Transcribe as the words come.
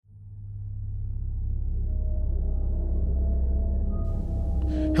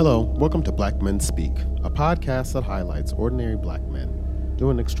Hello, welcome to Black Men Speak, a podcast that highlights ordinary black men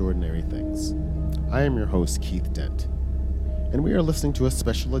doing extraordinary things. I am your host, Keith Dent, and we are listening to a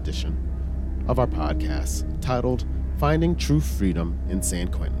special edition of our podcast titled Finding True Freedom in San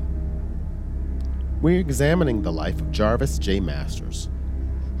Quentin. We're examining the life of Jarvis J. Masters,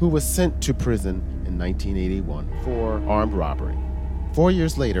 who was sent to prison in 1981 for armed robbery. 4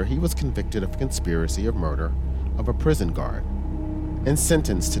 years later, he was convicted of conspiracy of murder of a prison guard and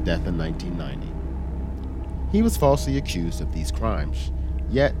sentenced to death in 1990. He was falsely accused of these crimes,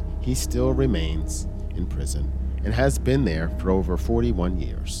 yet he still remains in prison and has been there for over 41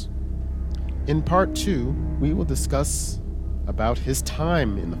 years. In part 2, we will discuss about his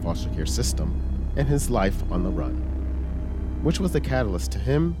time in the foster care system and his life on the run, which was the catalyst to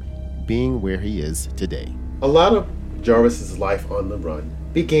him being where he is today. A lot of Jarvis's life on the run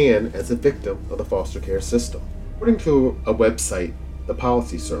began as a victim of the foster care system. According to a website, The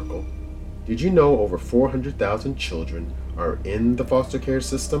Policy Circle, did you know over 400,000 children are in the foster care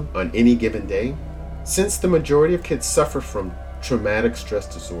system on any given day? Since the majority of kids suffer from traumatic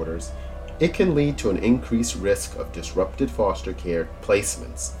stress disorders, it can lead to an increased risk of disrupted foster care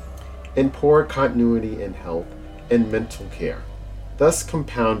placements and poor continuity in health and mental care, thus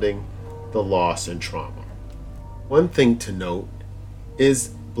compounding the loss and trauma. One thing to note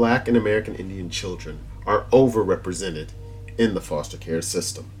is Black and American Indian children are overrepresented in the foster care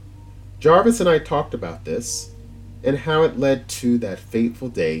system. Jarvis and I talked about this and how it led to that fateful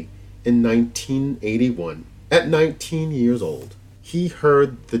day in 1981. At 19 years old, he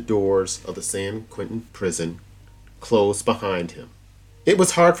heard the doors of the San Quentin prison close behind him. It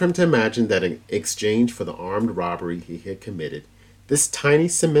was hard for him to imagine that in exchange for the armed robbery he had committed, this tiny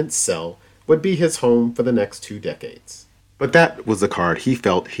cement cell would be his home for the next 2 decades. But that was the card he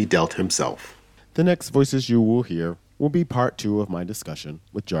felt he dealt himself. The next voices you will hear will be part 2 of my discussion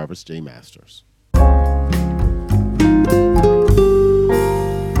with Jarvis J. Masters.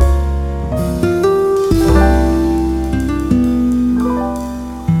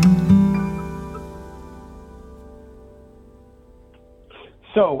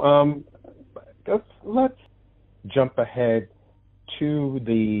 So, let's jump ahead to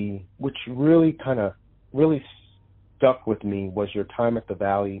which really stuck with me was your time at the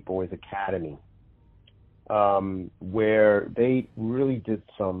Valley Boys Academy, where they really did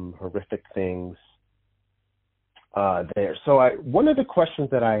some horrific things there. So one of the questions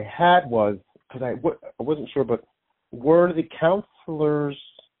that I had was, because I wasn't sure, but were the counselors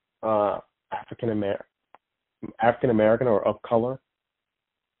African American or of color?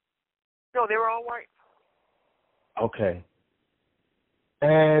 No, they were all white. Okay.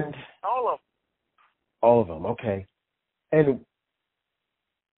 And all of them, okay. And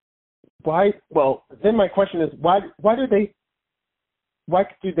why? Well, then my question is, why do they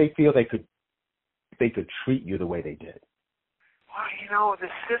feel they could treat you the way they did? Well,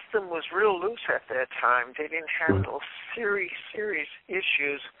 the system was real loose at that time. They didn't have those serious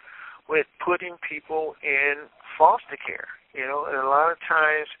issues with putting people in foster care. And a lot of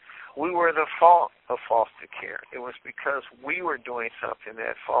times we were the fault of foster care. It was because we were doing something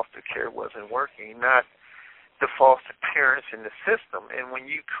that foster care wasn't working, not the foster parents in the system. And when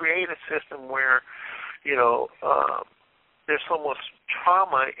you create a system where, there's so much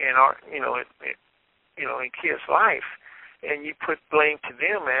trauma in our, in kids' life, and you put blame to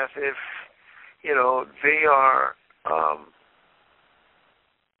them as if, they are,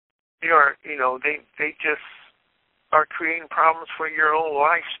 they just are creating problems for your own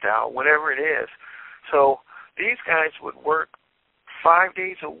lifestyle, whatever it is. So these guys would work 4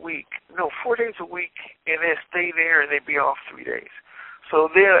 days a week, and then stay there, and they'd be off 3 days. So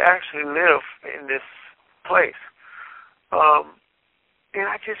they'll actually live in this place. And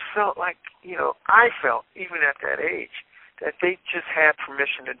I just felt like, I felt, even at that age, that they just had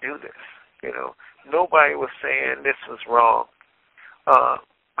permission to do this. Nobody was saying this was wrong.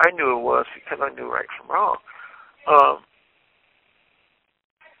 I knew it was because I knew right from wrong.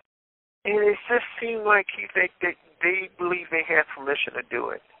 And it just seemed like they believed they had permission to do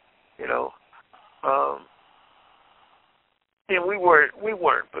it, and we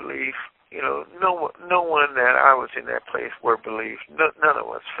weren't believed. No one that I was in that place were believed. None of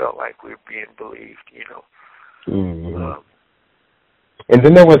us felt like we were being believed. Mm-hmm. And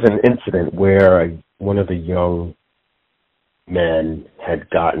then there was an incident where one of the young men had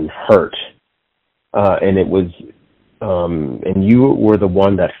gotten hurt, and it was. And you were the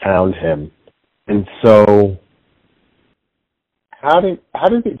one that found him. And so, how did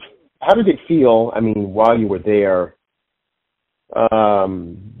it feel? I mean, while you were there,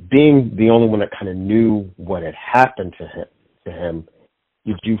 being the only one that kind of knew what had happened to him,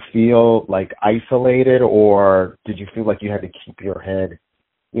 did you feel like isolated, or did you feel like you had to keep your head,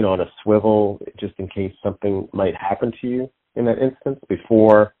 on a swivel just in case something might happen to you in that instance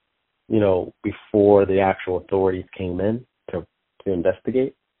before the actual authorities came in to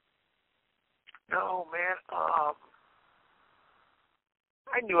investigate? No, man.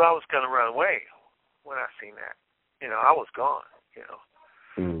 I knew I was going to run away when I seen that. I was gone,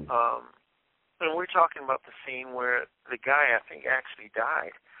 And we're talking about the scene where the guy, I think, actually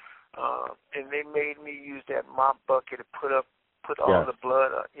died. And they made me use that mop bucket to put all the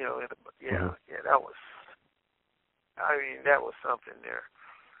blood, that was, that was something there.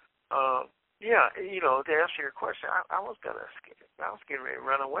 To answer your question, I was getting ready to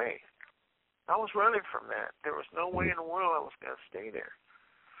run away. I was running from that. There was no way in the world I was going to stay there.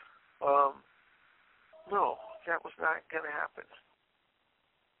 No, that was not going to happen.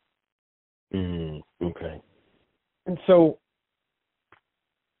 Okay. And so,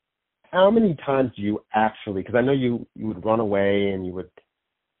 how many times do you actually? Because I know you would run away and you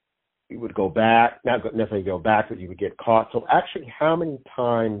would go back, not necessarily go back, but you would get caught. So, actually, how many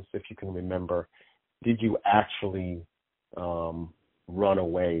times, if you can remember, did you actually run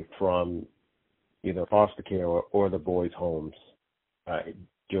away from either foster care or the boys' homes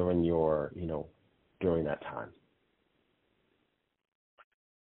during during that time?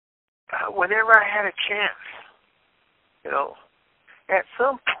 Whenever I had a chance, at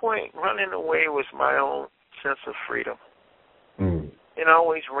some point, running away was my own sense of freedom. And I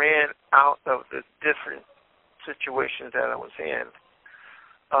always ran out of the different situations that I was in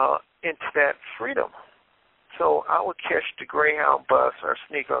into that freedom. So I would catch the Greyhound bus or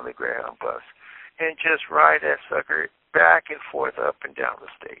sneak on the Greyhound bus and just ride that sucker back and forth up and down the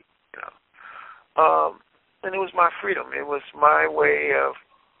state, And it was my freedom. It was my way of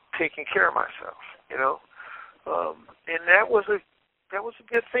taking care of myself, And that was a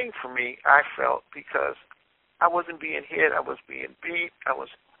good thing for me, I felt, because I wasn't being hit, I was being beat, I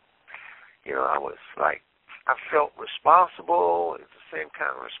felt responsible. It's the same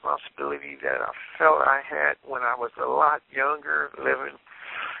kind of responsibility that I felt I had when I was a lot younger, living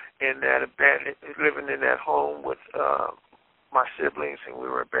in that home with my siblings, and we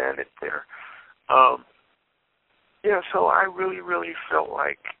were abandoned there. So I really, really felt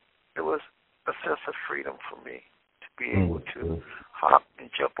like it was a sense of freedom for me to be able to hop and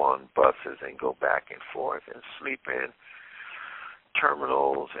jump on buses and go back and forth and sleep in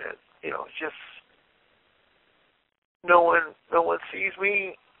terminals and, just no one sees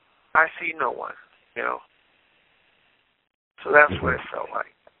me, I see no one, So that's what it felt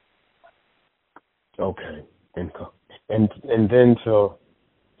like. Okay. And then so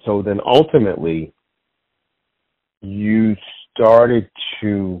then ultimately you started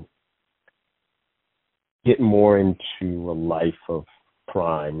to get more into a life of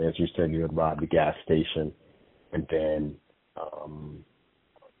crime. As you said, you had robbed a gas station and then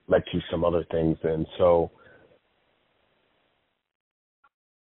led to some other things. And so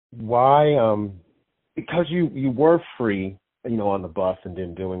why, because you were free, on the bus and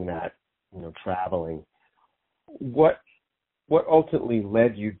then doing that, traveling, what ultimately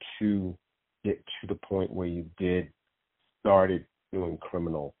led you to get to the point where you started doing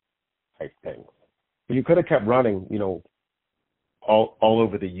criminal type things? You could have kept running, all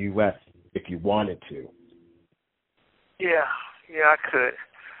over the U.S. if you wanted to. Yeah, I could.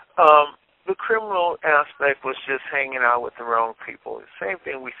 The criminal aspect was just hanging out with the wrong people. The same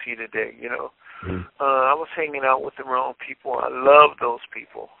thing we see today, I was hanging out with the wrong people. I loved those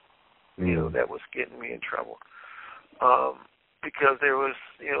people, that was getting me in trouble. Because there was,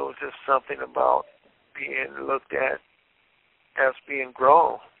 just something about being looked at as being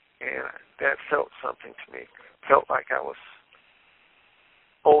grown, and that felt something to me. Felt like I was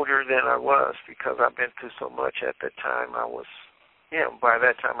older than I was because I've been through so much. At that time, by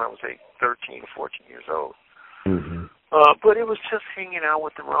that time I was 13, 14 years old. But it was just hanging out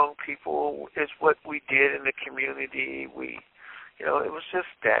with the wrong people. It's what we did in the community. It was just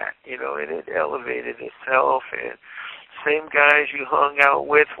that, and it elevated itself. And same guys you hung out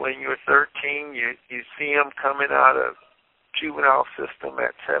with when you were 13, you see them coming out of juvenile system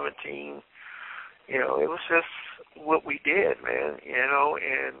at 17. It was just what we did, man,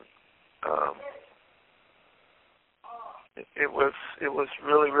 and it was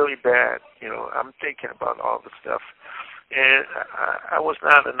really, really bad. I'm thinking about all the stuff. And I was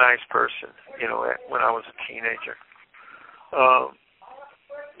not a nice person, when I was a teenager.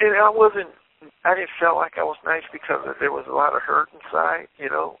 And I didn't feel like I was nice because there was a lot of hurt inside,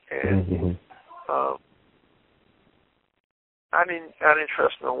 and I didn't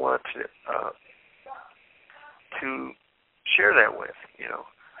trust no one to share that with,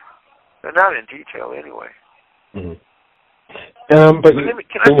 but not in detail anyway. Mm-hmm. But let me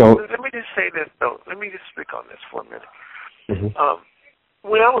just say this though. Let me just speak on this for a minute. Mm-hmm.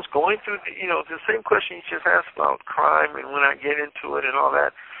 When I was going through, the same question you just asked about crime, and when I get into it and all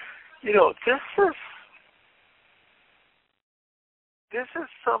that, this is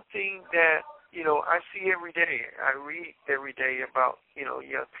something that I see every day. I read every day about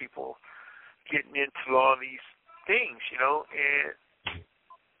young people getting into all these things, and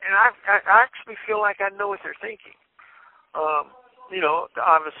I actually feel like I know what they're thinking.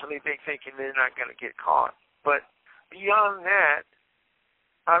 Obviously they're thinking they're not going to get caught, but beyond that,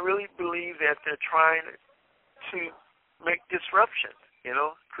 I really believe that they're trying to make disruption,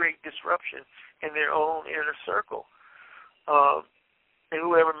 create disruption in their own inner circle. And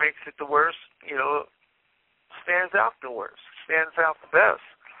whoever makes it the worst, stands out the worst, stands out the best.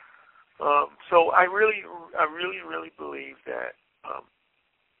 So I really believe that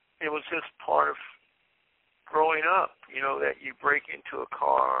it was just part of growing up, that you break into a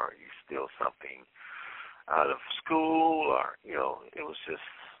car, you steal something out of school, or, it was just,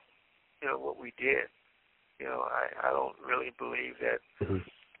 what we did. I don't really believe that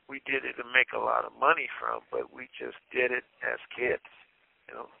we did it to make a lot of money from, but we just did it as kids,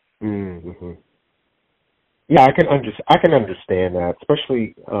 Mm-hmm. Yeah, I can understand that,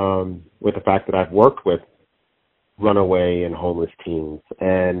 especially with the fact that I've worked with runaway and homeless teens,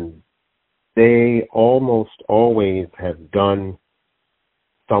 and they almost always have done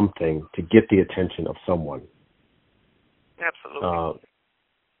something to get the attention of someone. Absolutely.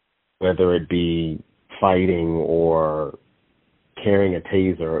 Whether it be fighting or carrying a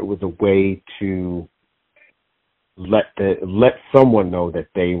taser, it was a way to let someone know that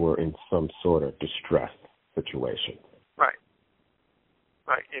they were in some sort of distress situation. Right.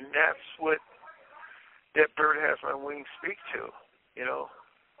 And that's what that bird has my wings speak to.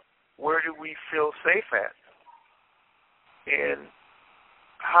 Where do we feel safe at? And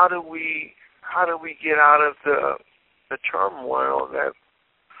how do we get out of the turmoil that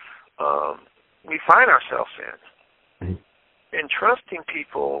we find ourselves in? Mm-hmm. And trusting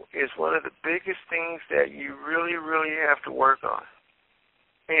people is one of the biggest things that you really, really have to work on.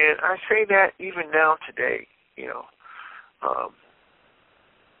 And I say that even now today,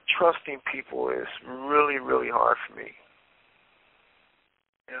 trusting people is really, really hard for me.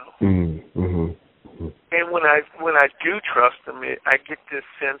 Mm-hmm. And when I do trust them, I get this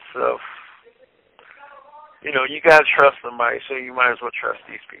sense of, you got to trust somebody, so you might as well trust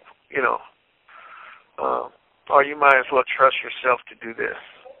these people, or you might as well trust yourself to do this,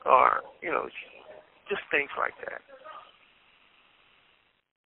 or, just things like that.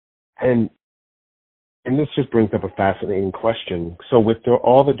 And this just brings up a fascinating question. So with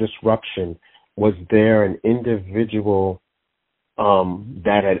all the disruption, was there an individual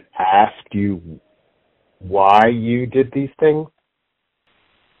that had asked you why you did these things?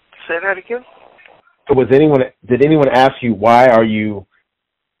 Say that again? So did anyone ask you, why are you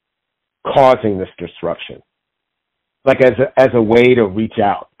causing this disruption? Like as a way to reach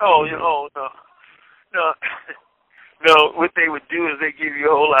out? Oh, no. No, what they would do is they give you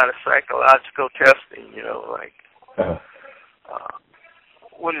a whole lot of psychological testing, like,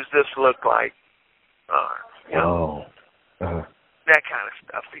 what does this look like? That kind of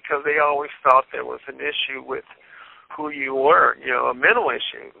stuff, because they always thought there was an issue with who you were, a mental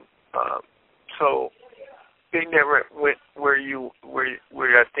issue. So they never went where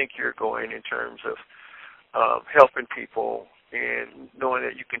I think you're going in terms of helping people and knowing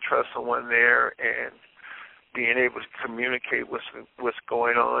that you can trust someone there and being able to communicate what's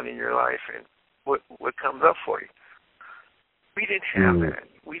going on in your life and what comes up for you. We didn't have that.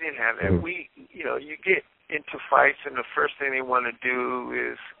 We didn't have that. We, you get into fights, and the first thing they want to do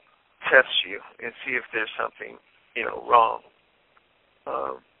is test you and see if there's something, wrong.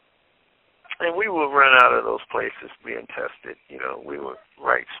 And we would run out of those places being tested. We would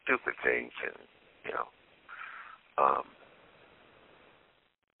write stupid things, and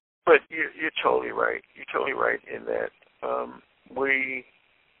but you're totally right. You're totally right in that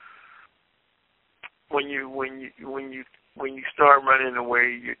when you start running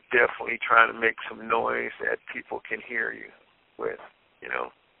away, you're definitely trying to make some noise that people can hear you with.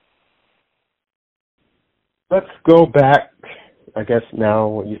 Let's go back, I guess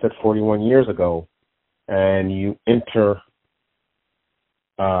now, you said 41 years ago, and you enter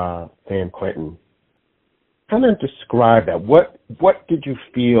San Quentin. Kind of describe that. What did you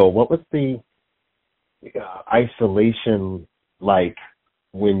feel? What was the isolation like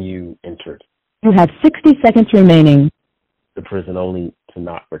when you entered? You have 60 seconds remaining. The prison, only to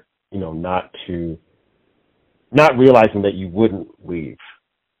not to not realizing that you wouldn't leave.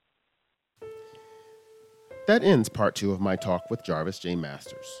 That ends part 2 of my talk with Jarvis J.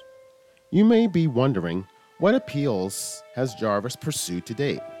 Masters. You may be wondering, what appeals has Jarvis pursued to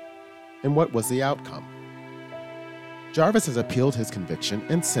date? And what was the outcome? Jarvis has appealed his conviction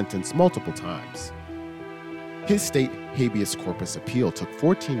and sentence multiple times. His state habeas corpus appeal took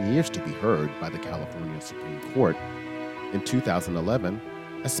 14 years to be heard by the California Supreme Court. In 2011,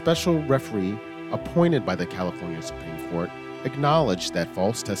 a special referee appointed by the California Supreme Court acknowledged that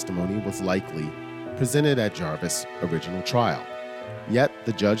false testimony was likely presented at Jarvis' original trial. Yet,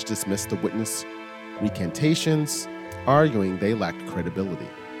 the judge dismissed the witness recantations, arguing they lacked credibility.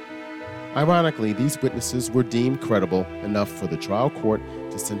 Ironically, these witnesses were deemed credible enough for the trial court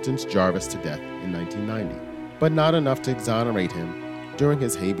to sentence Jarvis to death in 1990, but not enough to exonerate him during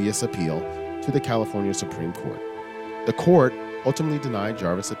his habeas appeal to the California Supreme Court. The court ultimately denied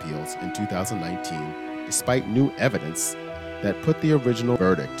Jarvis' appeals in 2019, despite new evidence that put the original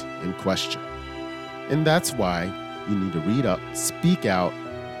verdict in question. And that's why you need to read up, speak out,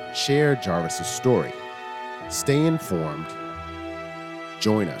 share Jarvis' story. Stay informed.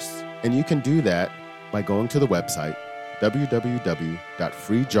 Join us. And you can do that by going to the website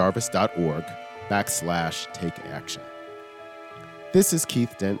www.freejarvis.org/takeaction. This is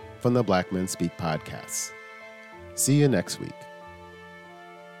Keith Dent from the Black Men Speak podcast. See you next week.